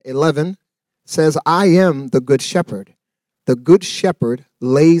11 says, I am the good shepherd. The good shepherd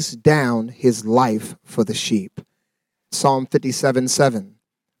lays down his life for the sheep. Psalm 57:7.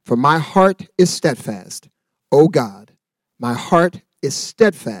 For my heart is steadfast, O God, my heart is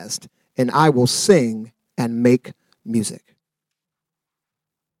steadfast, and I will sing and make music.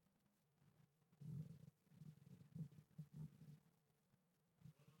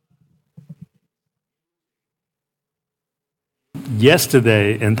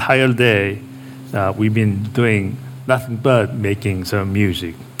 Yesterday, entire day, we've been doing nothing but making some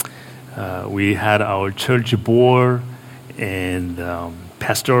music. We had our church board and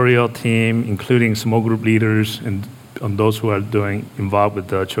pastoral team, including small group leaders and those who are involved with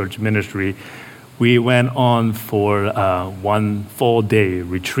the church ministry. We went on for one full-day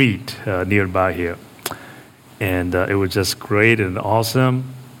retreat nearby here, and it was just great and awesome.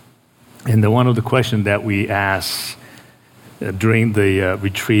 And one of the questions that we asked during the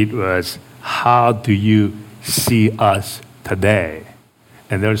retreat was, how do you see us today?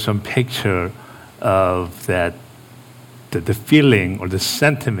 And there's some picture of that, the feeling or the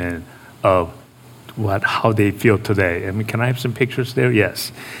sentiment of how they feel today. I mean, can I have some pictures there?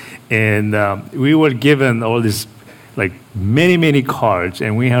 Yes. And we were given all these, like many cards,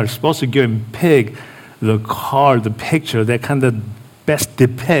 and we are supposed to go and pick the card, the picture that kind of best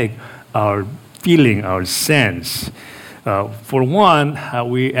depict our feeling, our sense. For one,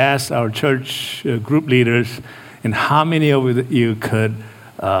 we asked our church group leaders, and how many of you could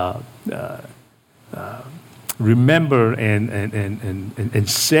remember and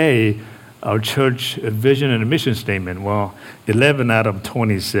say our church vision and mission statement? Well, 11 out of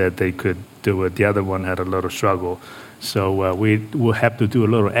 20 said they could do it. The other one had a little struggle. So we will have to do a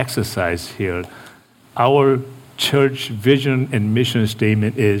little exercise here. Our church vision and mission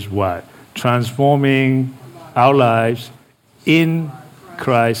statement is what? Transforming our lives in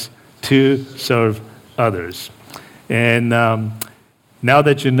Christ to serve others. And now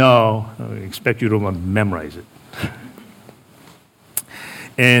that you know, I expect you to memorize it.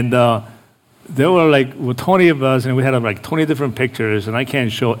 And there were like 20 of us, and we had like 20 different pictures, and I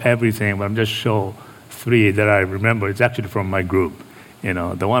can't show everything, but I'm just show 3 that I remember. It's actually from my group. You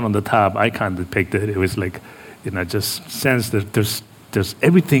know, the one on the top, I kind of depicted. It was like, you know, just sense that there's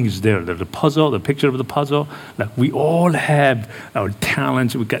everything is there. There's a puzzle, the picture of the puzzle. Like we all have our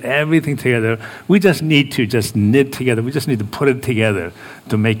talents. We got everything together. We just need to just knit together. We just need to put it together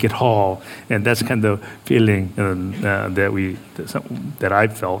to make it whole. And that's kind of feeling that I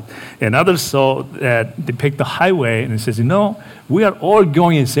felt. And others saw that depict the highway, and it says, we are all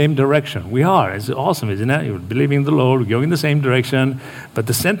going in the same direction. We are. It's awesome, isn't it? You're believing in the Lord. We're going in the same direction. But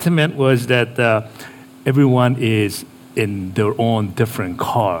the sentiment was that everyone is in their own different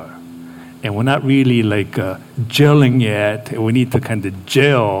car. And we're not really like gelling yet. We need to kind of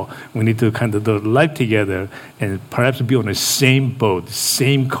gel. We need to kind of do life together and perhaps be on the same boat,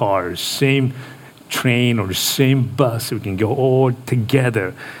 same car, same train or the same bus. We can go all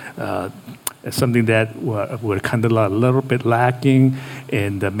together. Something that we're kind of a little bit lacking,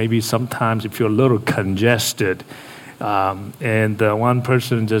 and maybe sometimes you feel a little congested. And one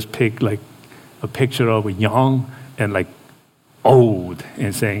person just picked like a picture of a young and like old,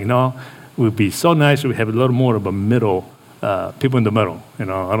 and saying, it would be so nice if we have a little more of a middle, people in the middle. I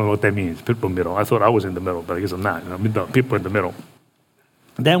don't know what that means, people in the middle. I thought I was in the middle, but I guess I'm not. People in the middle.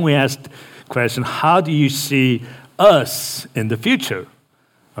 Then we asked the question, how do you see us in the future?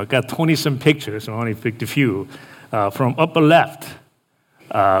 I got 20-some pictures, I only picked a few. From upper left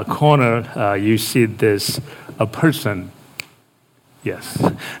corner, you see a person, yes,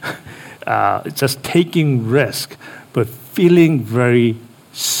 just taking risk, but feeling very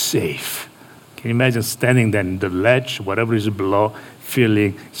safe. Can you imagine standing there in the ledge, whatever is below,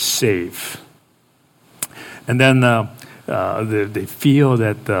 feeling safe? And then they feel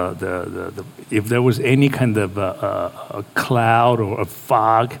that if there was any kind of a cloud or a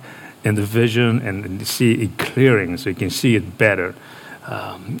fog in the vision, and you see it clearing, so you can see it better.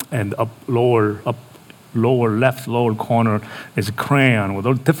 And lower left, lower corner is a crayon with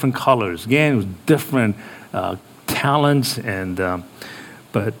all different colors. Again, with different talents,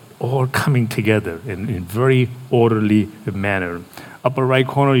 but all coming together in very orderly manner. Upper right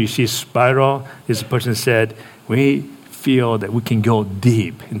corner, you see a spiral. This person said, we feel that we can go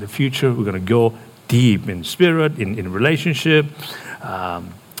deep. In the future, we're going to go deep in spirit, in relationship.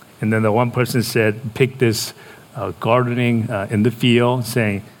 And then the one person said, pick this gardening in the field,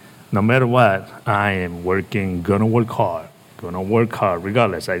 saying, no matter what, I am going to work hard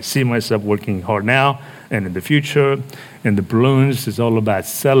regardless. I see myself working hard now and in the future. And the balloons is all about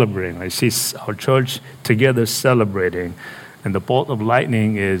celebrating. I see our church together celebrating. And the bolt of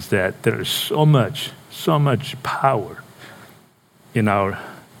lightning is that there is so much power in our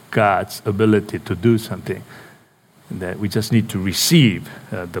God's ability to do something, and that we just need to receive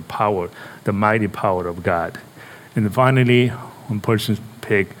the power, the mighty power of God. And then finally, one person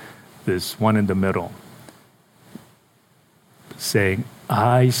picked this one in the middle, saying,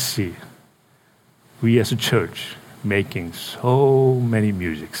 I see we as a church making so many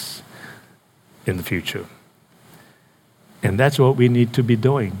musics in the future. And that's what we need to be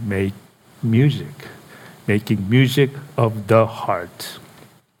doing, make music, making music of the heart.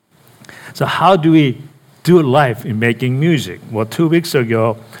 So how do we do life in making music? Well, 2 weeks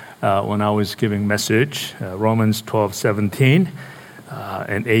ago, when I was giving message, Romans 12:17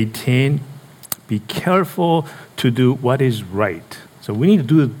 and 18, be careful to do what is right. So we need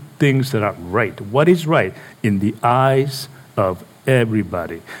to do things that are right. What is right in the eyes of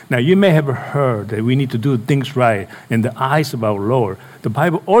everybody. Now, you may have heard that we need to do things right in the eyes of our Lord. The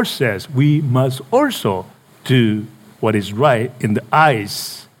Bible also says we must also do what is right in the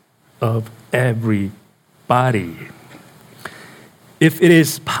eyes of everybody. If it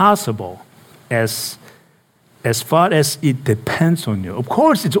is possible, as far as it depends on you, of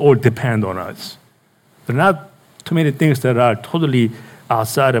course it all depends on us. There are not too many things that are totally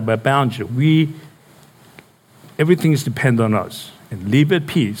outside of our boundary. Everything is dependent on us, and live at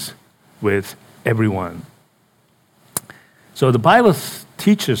peace with everyone. So the Bible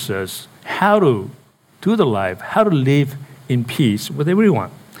teaches us how to do the life, how to live in peace with everyone.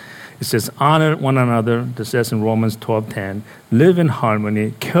 It says, honor one another. This says in Romans 12:10, live in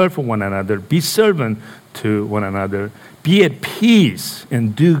harmony, care for one another, be servant to one another, be at peace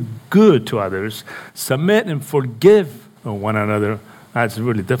and do good to others, submit and forgive one another. That's a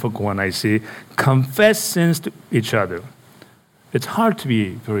really difficult one, I see. Confess sins to each other. It's hard to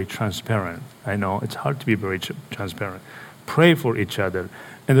be very transparent. I know, it's hard to be very transparent. Pray for each other.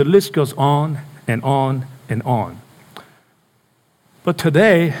 And the list goes on and on and on. But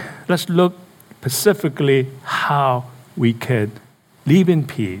today, let's look specifically how we can live in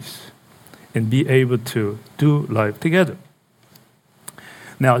peace and be able to do life together.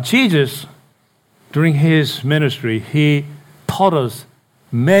 Now, Jesus, during his ministry, he taught us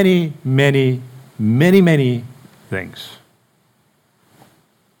many things.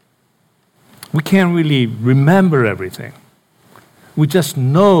 We can't really remember everything. We just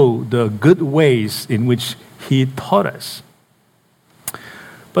know the good ways in which he taught us.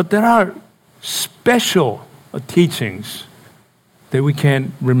 But there are special teachings that we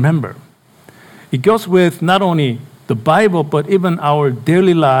can remember. It goes with not only the Bible, but even our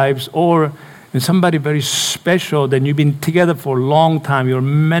daily lives, or somebody very special that you've been together for a long time, your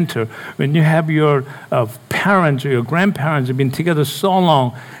mentor. When you have your parents or your grandparents have been together so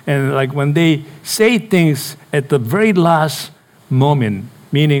long, and like when they say things at the very last moment,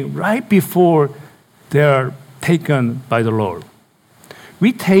 meaning right before they're taken by the Lord,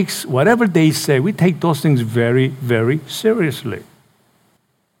 we take whatever they say, we take those things very seriously.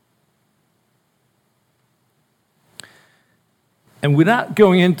 And without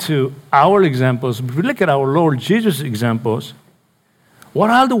going into our examples, if we look at our Lord Jesus' examples, what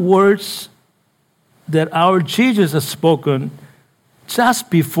are the words that our Jesus has spoken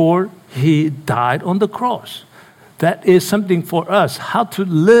just before he died on the cross? That is something for us, how to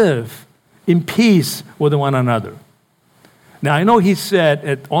live in peace with one another. Now, I know he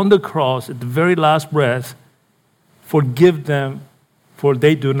said on the cross, at the very last breath, forgive them, for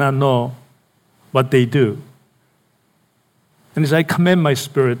they do not know what they do. And as I commend my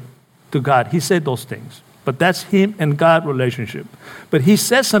spirit to God, he said those things. But that's him and God relationship. But he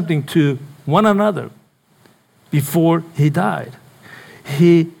said something to one another before he died.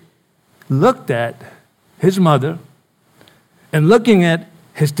 He looked at his mother and looking at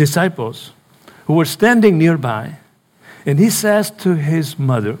his disciples who were standing nearby. And he says to his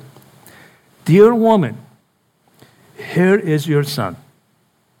mother, dear woman, here is your son.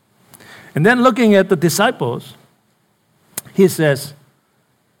 And then looking at the disciples, he says,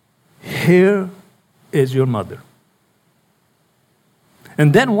 here is your mother.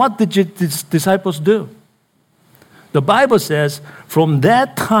 And then what did his disciples do? The Bible says, from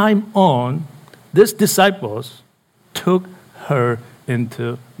that time on, these disciples took her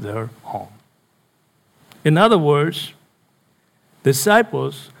into their home. In other words,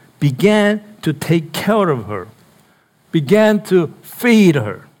 disciples began to take care of her, began to feed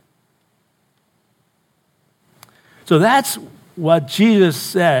her. So that's what Jesus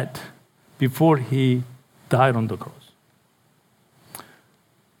said before he died on the cross.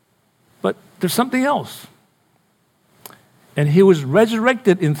 But there's something else. And he was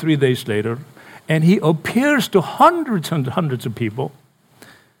resurrected in 3 days later, And he appears to hundreds and hundreds of people.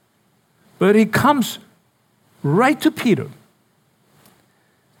 But he comes right to Peter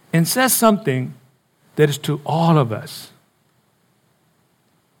and says something that is to all of us.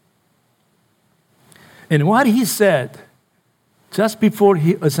 And what he said just before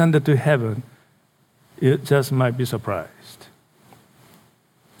he ascended to heaven, it just might be surprised.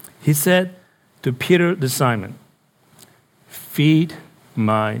 He said to Peter the Simon, "Feed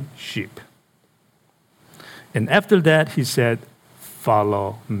my sheep." And after that, he said,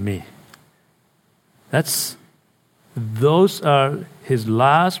 "Follow me." Those are his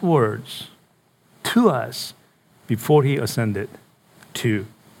last words to us before he ascended to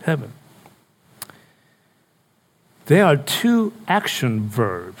heaven. There are two action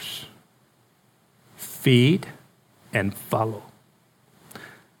verbs, feed and follow.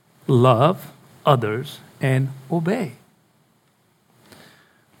 Love others and obey.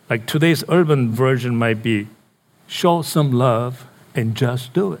 Like today's urban version might be, show some love and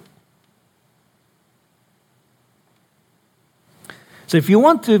just do it. So if you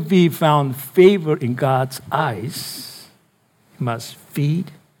want to be found favor in God's eyes, you must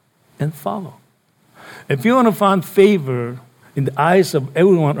feed and follow. If you want to find favor in the eyes of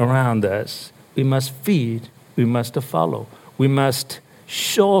everyone around us, we must feed, we must follow. We must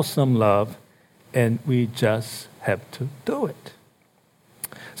show some love, and we just have to do it.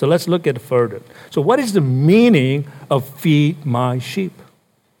 So let's look at it further. So what is the meaning of feed my sheep?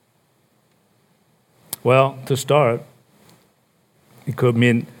 Well, to start, it could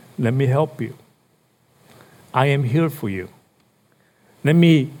mean, let me help you. I am here for you. Let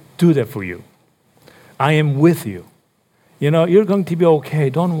me do that for you. I am with you. You're going to be okay.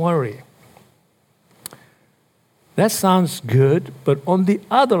 Don't worry. That sounds good, but on the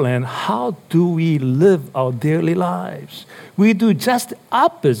other hand, how do we live our daily lives? We do just the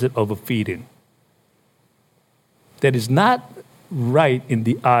opposite of a feeding. That is not right in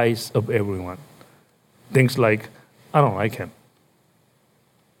the eyes of everyone. Things like, I don't like him.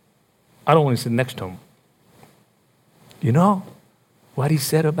 I don't want to sit next to him. You know what he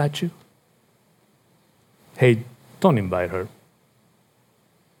said about you? Hey, don't invite her.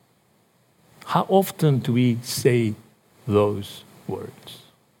 How often do we say those words?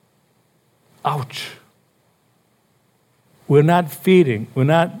 Ouch. We're not feeding. We're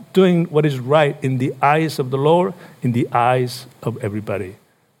not doing what is right in the eyes of the Lord, in the eyes of everybody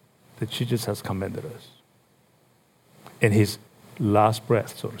that Jesus has commanded us. In his last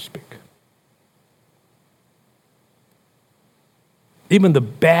breath, so to speak. Even the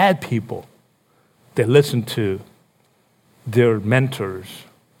bad people that listen to their mentors,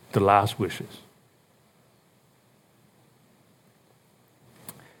 the last wishes.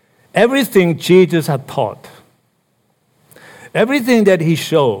 Everything Jesus had taught, everything that he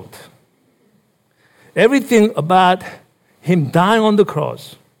showed, everything about him dying on the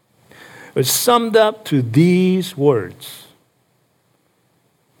cross was summed up to these words: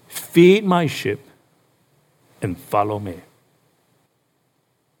 feed my sheep and follow me.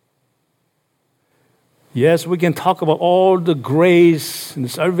 Yes, we can talk about all the grace and the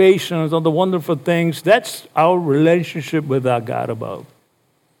salvations, all the wonderful things. That's our relationship with our God about.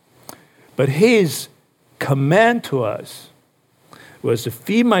 But his command to us was to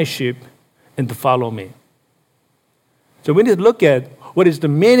feed my sheep and to follow me. So we need to look at what is the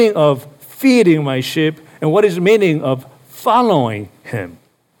meaning of feeding my sheep and what is the meaning of following him.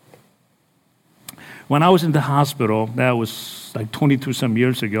 When I was in the hospital, that was like 22 some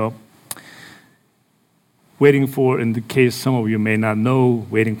years ago, waiting for, in the case some of you may not know,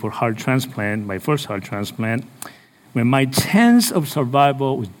 waiting for heart transplant, my first heart transplant, when my chance of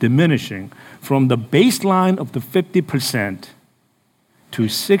survival was diminishing from the baseline of the 50% to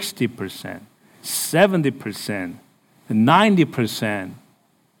 60%, 70%, 90%,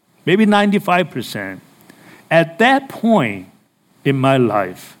 maybe 95%. At that point in my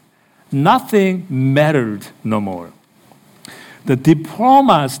life, nothing mattered no more. The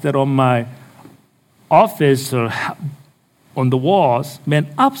diplomas that on my office or on the walls meant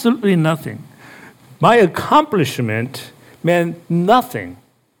absolutely nothing. My accomplishment meant nothing.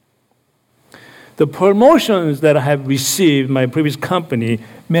 The promotions that I have received in my previous company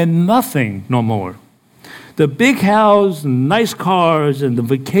meant nothing no more. The big house, nice cars, and the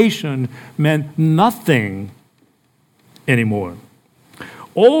vacation meant nothing anymore.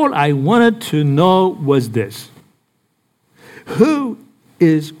 All I wanted to know was this: who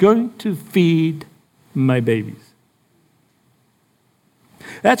is going to feed my babies?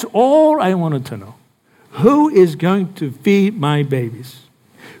 That's all I wanted to know. Who is going to feed my babies?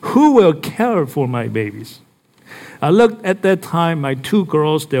 Who will care for my babies? I looked at that time, my two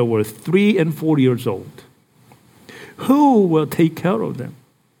girls, they were 3 and 4 years old. Who will take care of them?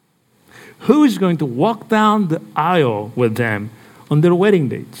 Who is going to walk down the aisle with them on their wedding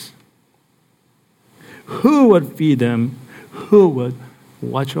dates? Who would feed them? Who would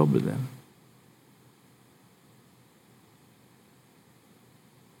watch over them?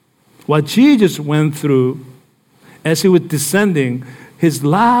 What Jesus went through as he was descending, his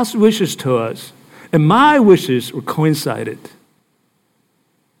last wishes to us, and my wishes were coincided.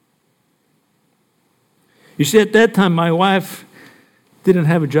 You see, at that time, my wife didn't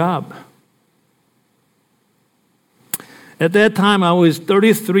have a job. At that time, I was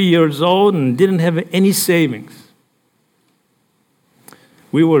 33 years old and didn't have any savings.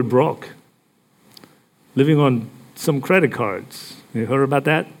 We were broke, living on some credit cards. You heard about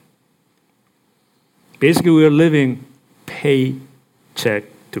that? Basically, we were living paycheck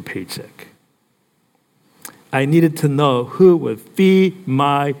to paycheck. I needed to know who would feed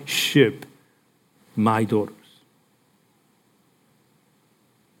my sheep, my daughters.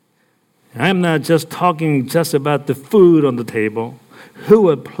 I'm not just talking just about the food on the table. Who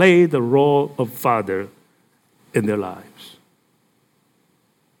would play the role of father in their lives?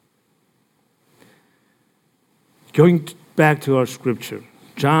 Going back to our scripture,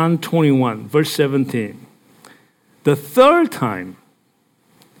 John 21, verse 17. The third time,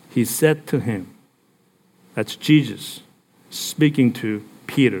 he said to him, that's Jesus speaking to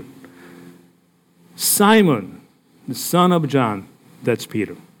Peter, Simon, the son of John, that's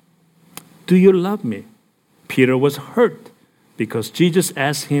Peter, do you love me? Peter was hurt because Jesus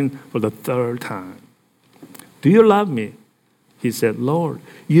asked him for the third time. Do you love me? He said, Lord,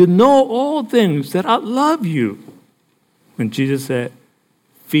 you know all things that I love you. And Jesus said,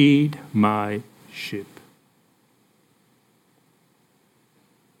 feed my sheep.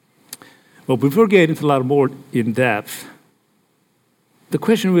 Well, before getting into a lot more in depth, the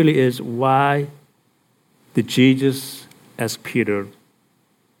question really is, why did Jesus ask Peter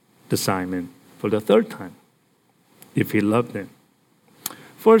the Simon for the third time if he loved him?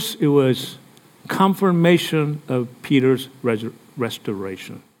 First, it was confirmation of Peter's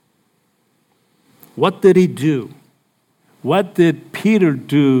restoration. What did he do? What did Peter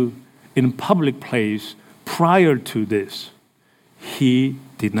do in public place prior to this? He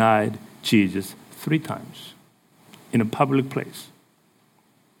denied Jesus 3 times in a public place.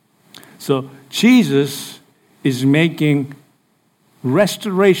 So Jesus is making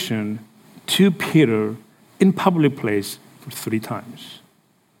restoration to Peter in public place for 3 times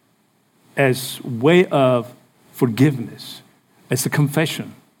as way of forgiveness, as a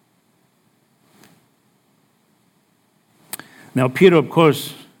confession. Now, Peter, of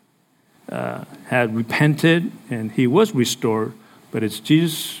course, had repented and he was restored, but it's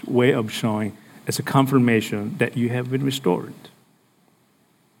Jesus' way of showing as a confirmation that you have been restored.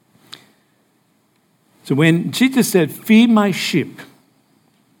 So when Jesus said, feed my sheep,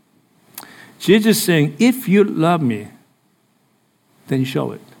 Jesus is saying, if you love me, then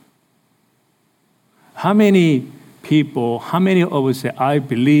show it. How many people, how many of us say, I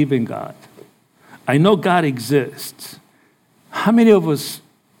believe in God? I know God exists. How many of us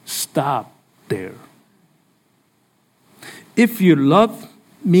stop there? If you love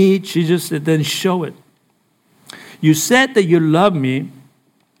me, Jesus said, then show it. You said that you love me.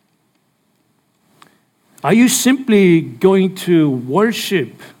 Are you simply going to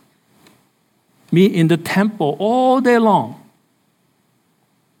worship me in the temple all day long?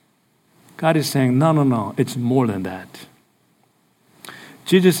 God is saying, no, it's more than that.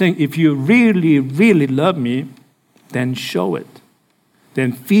 Jesus is saying, if you really, really love me, then show it.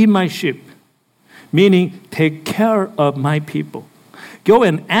 Then feed my sheep. Meaning, take care of my people. Go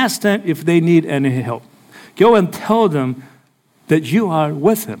and ask them if they need any help. Go and tell them that you are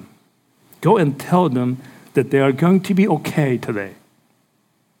with them. Go and tell them that they are going to be okay today.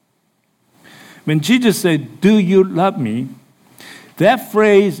 When Jesus said, do you love me? That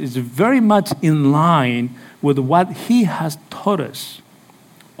phrase is very much in line with what he has taught us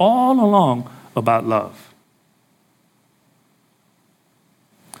all along about love.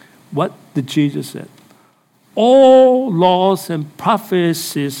 What did Jesus say? All laws and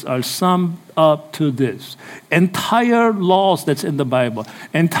prophecies are summed up to this. Entire laws that's in the Bible,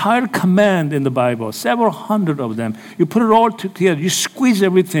 entire command in the Bible, several hundred of them. You put it all together, you squeeze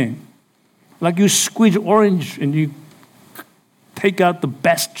everything. Like you squeeze orange and you take out the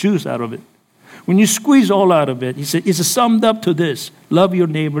best juice out of it. When you squeeze all out of it, he said, it's summed up to this. Love your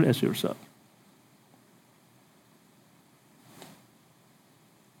neighbor as yourself.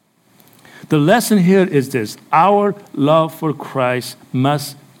 The lesson here is this: our love for Christ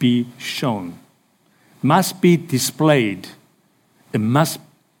must be shown. must be displayed. It must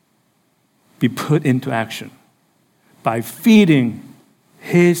be put into action by feeding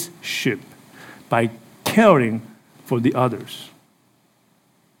his sheep, by caring for the others.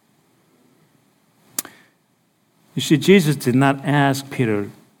 You see, Jesus did not ask Peter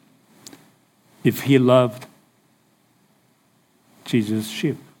if he loved Jesus'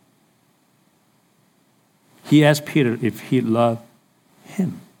 sheep. He asked Peter if he loved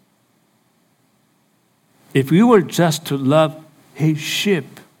him. If we were just to love his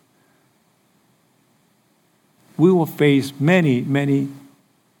sheep, we will face many, many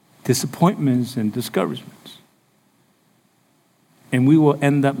disappointments and discouragements. And we will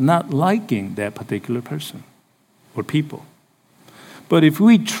end up not liking that particular person or people. But if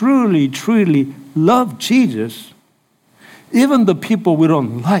we truly, truly love Jesus, even the people we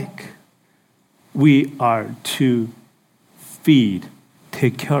don't like, we are to feed,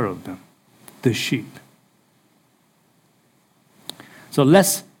 take care of them, the sheep. So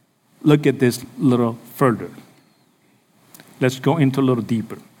let's look at this a little further. Let's go into a little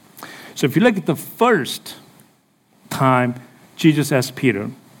deeper. So if you look at the first time Jesus asked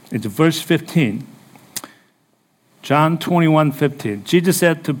Peter, it's verse 15. John 21:15. Jesus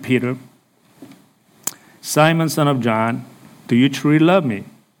said to Peter, Simon, son of John, do you truly love me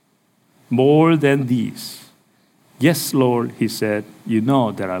more than these? Yes, Lord, he said, you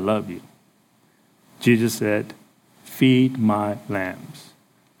know that I love you. Jesus said, feed my lambs.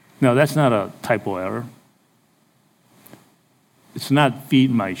 No, that's not a typo error. It's not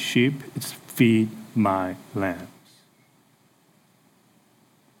feed my sheep, it's feed my lambs.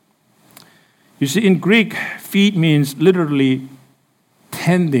 You see, in Greek, feed means literally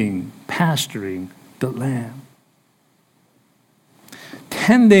tending, pasturing the lamb.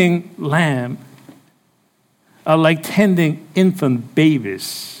 Tending lamb are like tending infant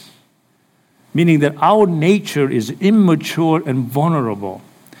babies, meaning that our nature is immature and vulnerable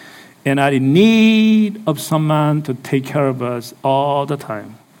and are in need of someone to take care of us all the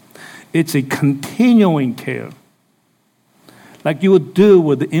time. It's a continuing care, like you would do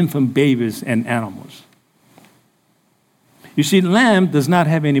with the infant babies and animals. You see, lamb does not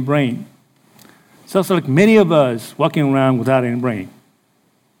have any brain. So it's like many of us walking around without any brain.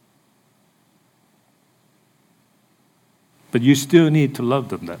 But you still need to love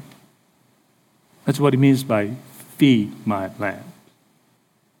them then. That's what it means by feed my lamb.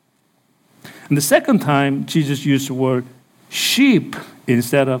 And the second time, Jesus used the word sheep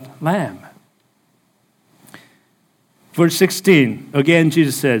instead of lamb. Verse 16, again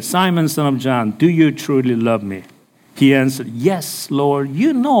Jesus said, Simon, son of John, do you truly love me? He answered, yes, Lord,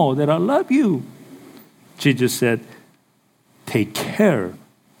 you know that I love you. Jesus said, take care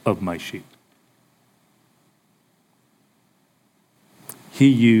of my sheep. He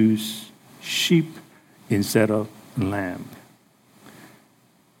used sheep instead of lamb.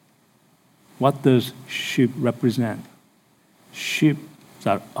 What does sheep represent? Sheep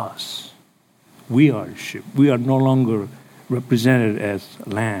are us. We are sheep. We are no longer represented as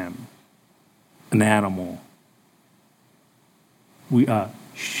lamb, an animal. We are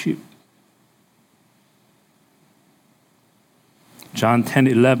sheep. John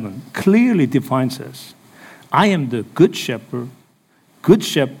 10:11 clearly defines us. I am the good shepherd. Good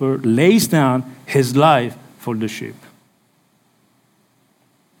shepherd lays down his life for the sheep.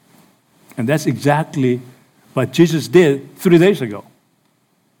 And that's exactly what Jesus did 3 days ago.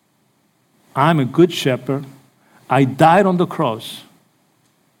 I'm a good shepherd. I died on the cross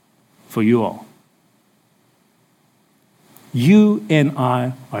for you all. You and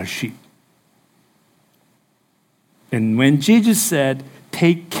I are sheep. And when Jesus said,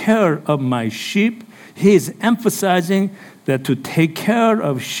 take care of my sheep, he is emphasizing that to take care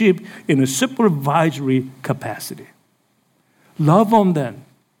of sheep in a supervisory capacity. Love on them.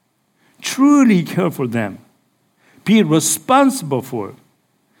 Truly care for them. Be responsible for it.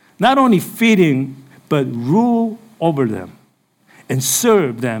 Not only feeding, but rule over them and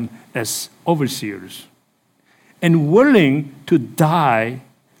serve them as overseers. And willing to die,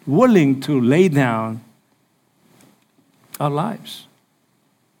 willing to lay down our lives.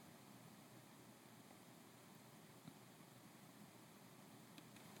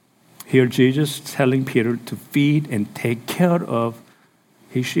 Here Jesus telling Peter to feed and take care of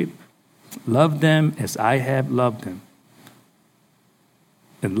his sheep. Love them as I have loved them.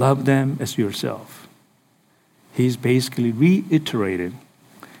 And love them as yourself. He's basically reiterated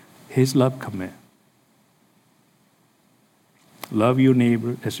his love command. Love your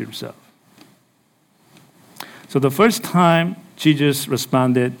neighbor as yourself. So the first time Jesus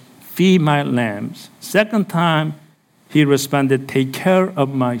responded, feed my lambs. Second time, he responded, take care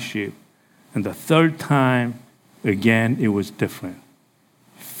of my sheep. And the third time, again, it was different.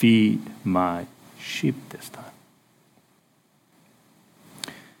 Feed my sheep this time.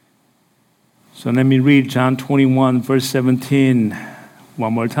 So let me read John 21, verse 17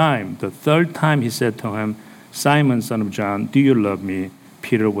 one more time. The third time he said to him, Simon, son of John, do you love me?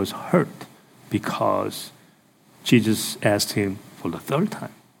 Peter was hurt because Jesus asked him for the third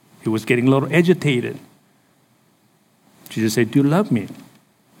time. He was getting a little agitated. Jesus said, do you love me?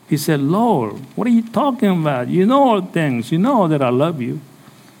 He said, Lord, what are you talking about? You know all things. You know that I love you.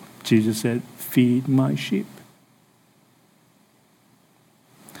 Jesus said, feed my sheep.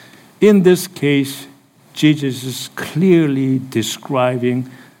 In this case, Jesus is clearly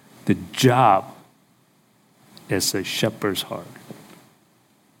describing the job as a shepherd's heart.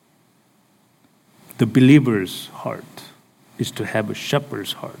 The believer's heart is to have a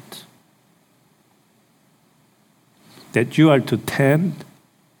shepherd's heart. That you are to tend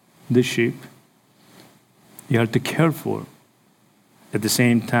the sheep, you are to care for. At the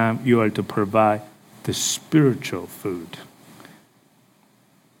same time, you are to provide the spiritual food.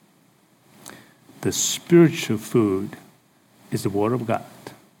 The spiritual food is the Word of God.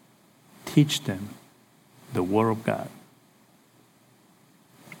 Teach them the Word of God.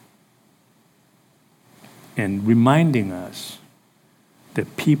 And reminding us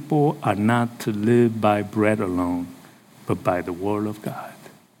that people are not to live by bread alone, but by the Word of God.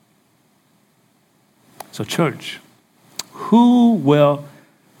 So, church, who will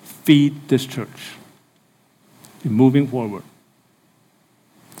feed this church moving forward?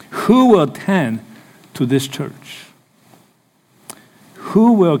 Who will tend to this church?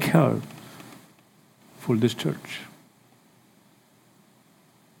 Who will care for this church?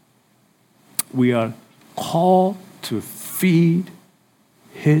 We are called to feed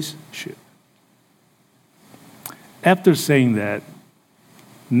his sheep. After saying that,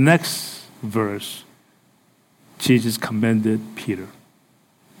 next verse, Jesus commended Peter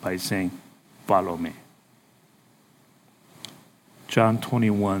by saying, follow me. John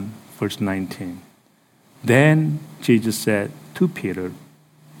 21, verse 19. Then Jesus said to Peter,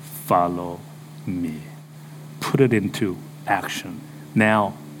 follow me. Put it into action.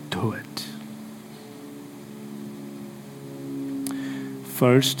 Now do it.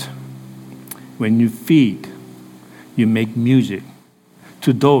 First, when you feed, you make music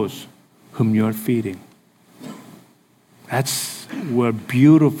to those whom you are feeding. That's where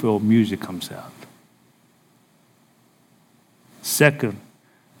beautiful music comes out. Second,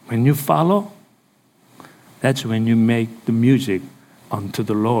 when you follow, that's when you make the music unto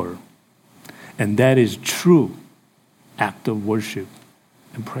the Lord. And that is true act of worship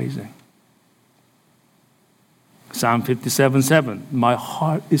and praising. Psalm 57:7. My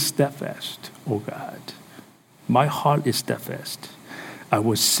heart is steadfast, O God. My heart is steadfast. I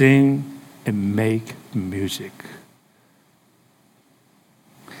will sing and make music.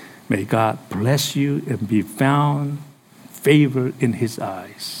 May God bless you and be found favored in his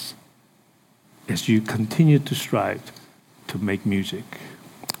eyes as you continue to strive to make music.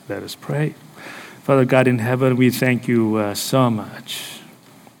 Let us pray. Father God in heaven, we thank you so much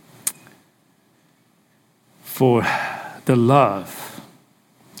for the love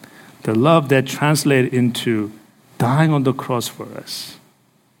that translated into dying on the cross for us,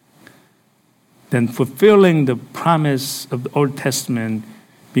 then fulfilling the promise of the Old Testament,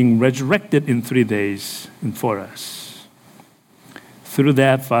 being resurrected in 3 days and for us. Through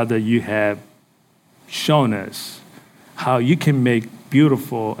that, Father, you have shown us how you can make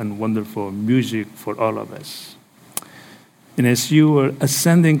beautiful and wonderful music for all of us. And as you were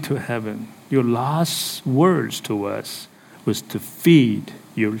ascending to heaven, your last words to us was to feed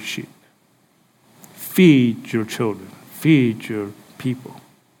your sheep, feed your children, feed your people.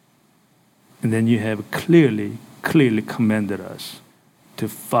 And then you have clearly commanded us to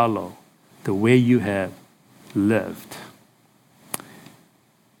follow the way you have lived.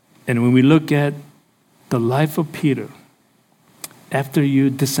 And when we look at the life of Peter, after you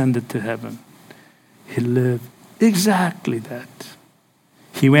descended to heaven, he lived exactly that.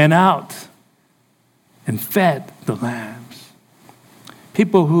 He went out and fed the lambs.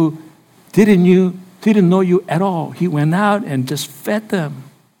 People who didn't know you at all, he went out and just fed them.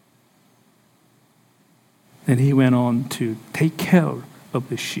 Then he went on to take care of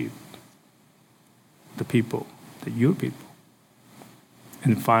the sheep, the people, your people.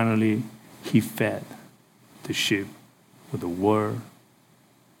 And finally, he fed the sheep with the word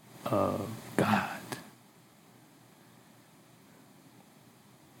of God.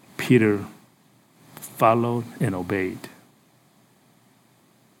 Peter followed and obeyed.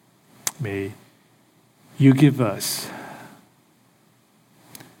 May you give us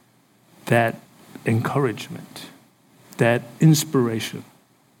that encouragement, that inspiration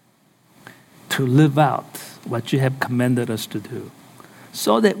to live out what you have commanded us to do,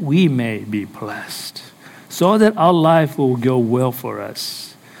 so that we may be blessed, so that our life will go well for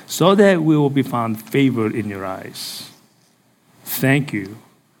us, so that we will be found favored in your eyes. Thank you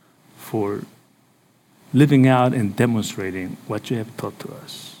for living out and demonstrating what you have taught to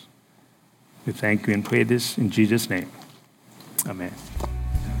us. We thank you and pray this in Jesus' name. Amen.